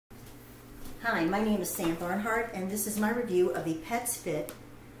Hi, my name is Sam Barnhart, and this is my review of the Petsfit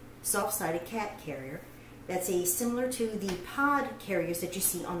soft-sided cat carrier. That's similar to the pod carriers that you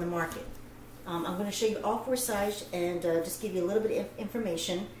see on the market. I'm going to show you all four sides and just give you a little bit of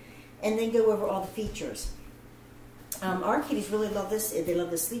information and then go over all the features. Our kitties really love this. They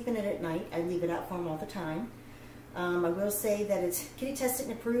love to sleep in it at night. I leave it out for them all the time. I will say that it's kitty tested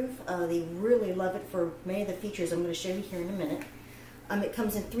and approved. They really love it for many of the features I'm going to show you here in a minute. It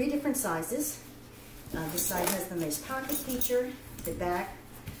comes in 3 different sizes. This side has the nice pocket feature, the back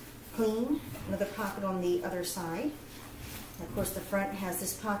clean, another pocket on the other side. And of course the front has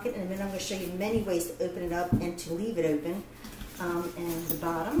this pocket, and in a minute I'm going to show you many ways to open it up and to leave it open. And the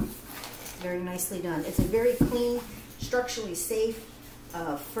bottom, very nicely done. It's a very clean, structurally safe,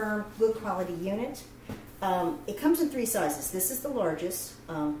 firm, good quality unit. It comes in 3 sizes. This is the largest,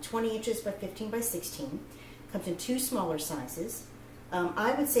 20 inches by 15 by 16. Comes in 2 smaller sizes.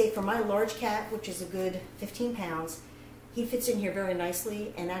 I would say for my large cat, which is a good 15 pounds, he fits in here very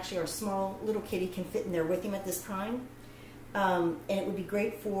nicely, and actually our small little kitty can fit in there with him at this time. And it would be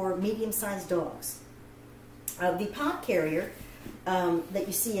great for medium-sized dogs. The pod carrier that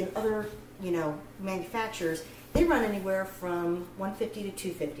you see in other, manufacturers, they run anywhere from $150 to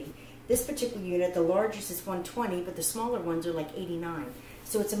 $250. This particular unit, the largest is $120, but the smaller ones are like $89.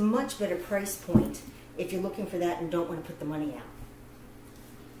 So it's a much better price point if you're looking for that and don't want to put the money out.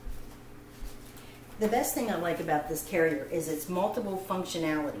 The best thing I like about this carrier is its multiple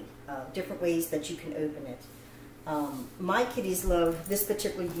functionality, different ways that you can open it. My kitties love this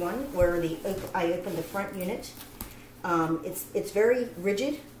particular one where I open the front unit. It's very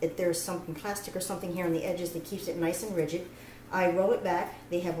rigid. There's something plastic or something here on the edges that keeps it nice and rigid. I roll it back.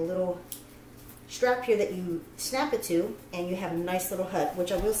 They have a little strap here that you snap it to, and you have a nice little hut,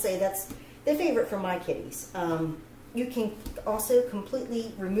 which I will say that's the favorite for my kitties. You can also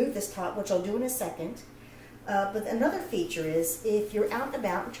completely remove this top, which I'll do in a second. But another feature is if you're out and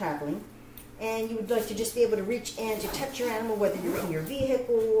about and traveling and you would like to just be able to reach in to touch your animal, whether you're in your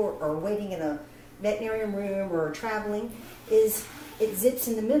vehicle or waiting in a veterinarian room or traveling, it zips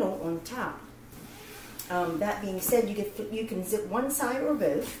in the middle on the top. That being said, you can zip one side or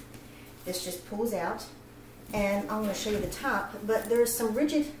both. This just pulls out, and I'm going to show you the top, but there's some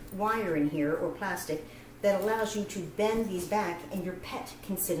rigid wire in here, or plastic, that allows you to bend these back, and your pet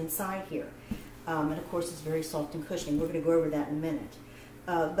can sit inside here. And of course it's very soft and cushioning. We're going to go over that in a minute.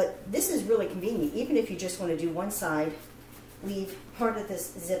 But this is really convenient. Even if you just want to do one side, leave part of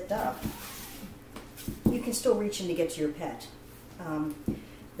this zipped up, you can still reach in to get to your pet.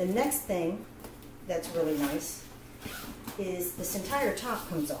 The next thing that's really nice is this entire top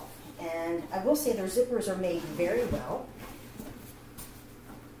comes off. And I will say their zippers are made very well,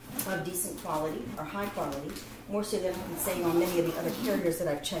 of decent quality, or high quality, more so than I can say on many of the other carriers that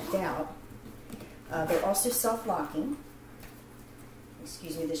I've checked out. They're also self-locking.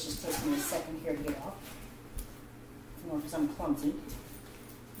 Excuse me, this just takes me a second here to get off. More because I'm clumsy.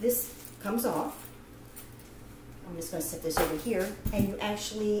 This comes off. I'm just going to set this over here, and you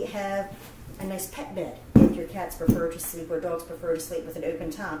actually have a nice pet bed if your cats prefer to sleep or dogs prefer to sleep with an open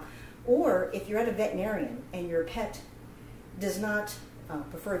top. Or if you're at a veterinarian and your pet does not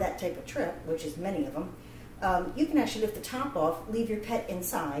prefer that type of trip, which is many of them, you can actually lift the top off, leave your pet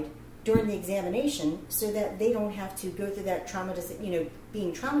inside during the examination so that they don't have to go through that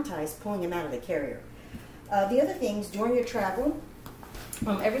being traumatized, pulling them out of the carrier. The other things, during your travel,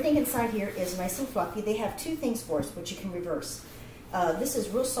 everything inside here is nice and fluffy. They have 2 things for us, which you can reverse. This is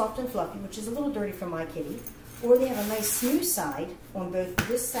real soft and fluffy, which is a little dirty for my kitty. Or they have a nice smooth side on both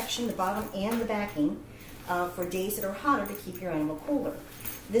this section, the bottom and the backing, for days that are hotter to keep your animal cooler.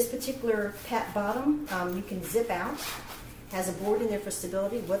 This particular pet bottom, you can zip out. Has a board in there for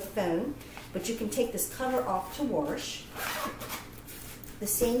stability with foam, but you can take this cover off to wash. The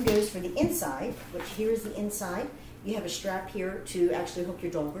same goes for the inside, which here is the inside. You have a strap here to actually hook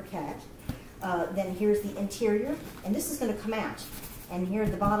your dog or cat. Then here's the interior, and this is going to come out. And here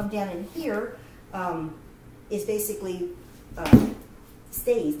at the bottom down in here is basically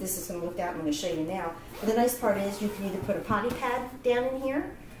stays. This is going to lift out, and I'm going to show you now. But the nice part is you can either put a potty pad down in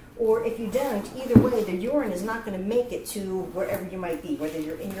here, or if you don't, either way, the urine is not going to make it to wherever you might be, whether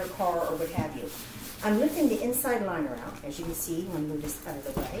you're in your car or what have you. I'm lifting the inside liner out, as you can see. I'm going to move this out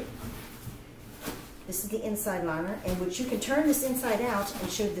of the way. This is the inside liner, and which you can turn this inside out and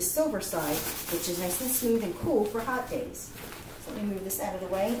show the silver side, which is nice and smooth and cool for hot days. So let me move this out of the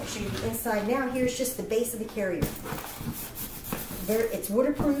way and show you the inside. Now here's just the base of the carrier. It's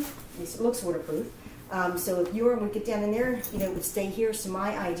waterproof. At least it looks waterproof. So if urine would get down in there, it would stay here. So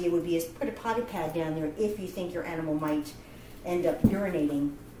my idea would be is put a potty pad down there if you think your animal might end up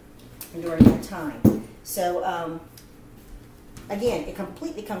urinating during that time. So again, it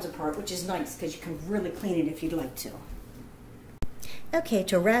completely comes apart, which is nice because you can really clean it if you'd like to. Okay,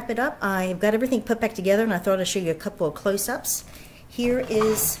 to wrap it up, I've got everything put back together, and I thought I'd show you a couple of close-ups. Here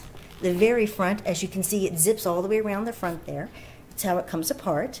is the very front. As you can see, it zips all the way around the front there. That's how it comes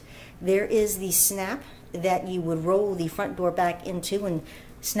apart. There is the snap that you would roll the front door back into and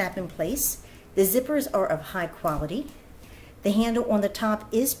snap in place. The zippers are of high quality. The handle on the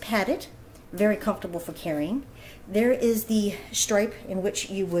top is padded, very comfortable for carrying. There is the stripe in which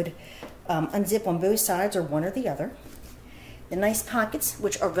you would unzip on both sides or one or the other. The nice pockets,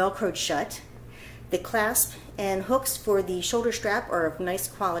 which are Velcroed shut. The clasp and hooks for the shoulder strap are of nice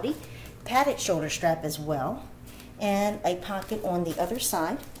quality. Padded shoulder strap as well. And a pocket on the other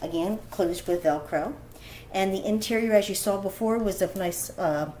side, again closed with Velcro. And the interior, as you saw before, was of nice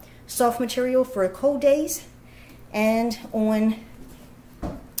soft material for cold days. And on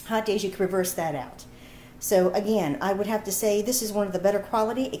hot days, you can reverse that out. So again, I would have to say this is one of the better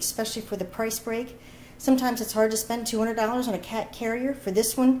quality, especially for the price break. Sometimes it's hard to spend $200 on a cat carrier. For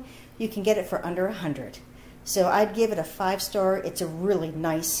this one, you can get it for under $100. So I'd give it a 5-star. It's a really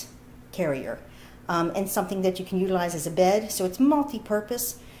nice carrier and something that you can utilize as a bed. So it's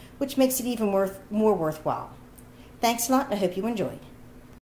multi-purpose, which makes it even more worthwhile. Thanks a lot, and I hope you enjoyed.